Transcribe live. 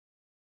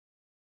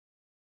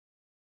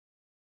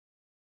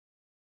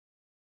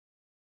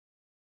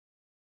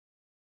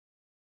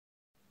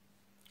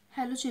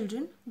Hello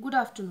children, good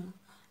afternoon.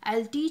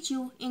 I'll teach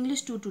you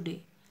English 2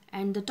 today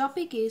and the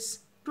topic is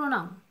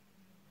pronoun.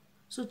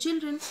 So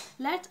children,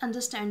 let's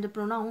understand the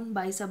pronoun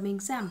by some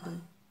example.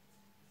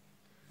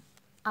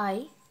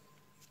 I,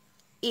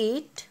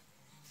 it,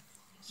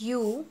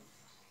 you,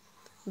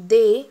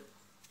 they,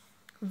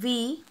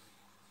 we,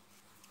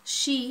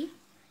 she,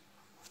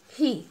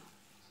 he.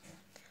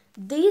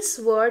 These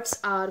words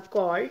are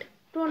called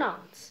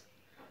pronouns.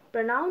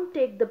 Pronoun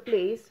take the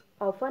place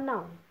of a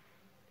noun.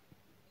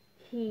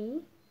 He,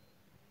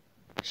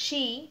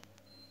 she,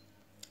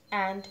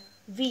 and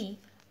we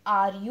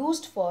are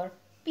used for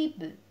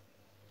people.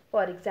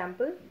 For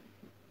example,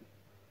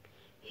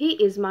 he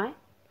is my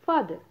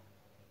father.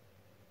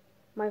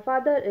 My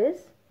father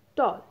is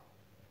tall.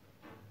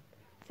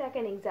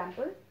 Second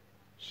example,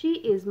 she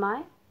is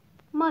my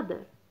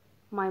mother.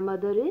 My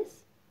mother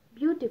is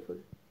beautiful.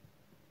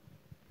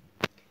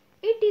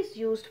 It is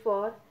used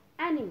for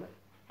animal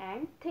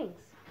and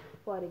things.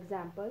 For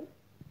example,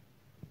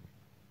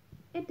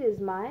 it is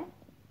my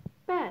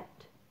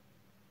pet.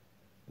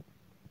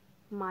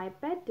 My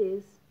pet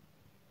is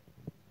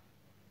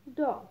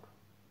dog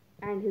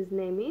and his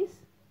name is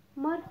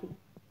Murphy.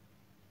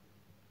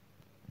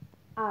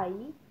 I,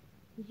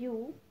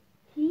 you,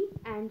 he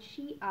and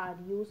she are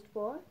used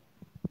for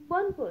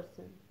one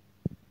person.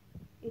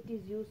 It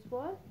is used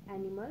for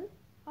animal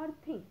or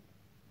thing.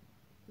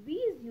 We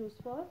is used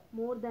for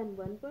more than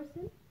one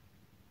person.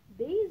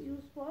 They is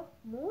used for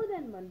more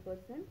than one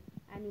person,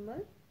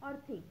 animal or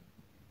thing.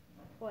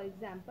 For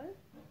example,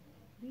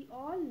 we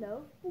all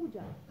love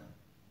Pooja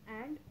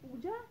and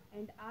Pooja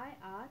and I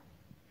are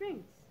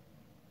friends.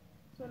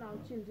 So now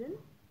children,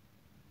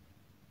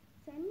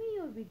 send me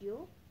your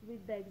video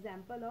with the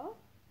example of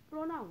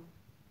pronoun.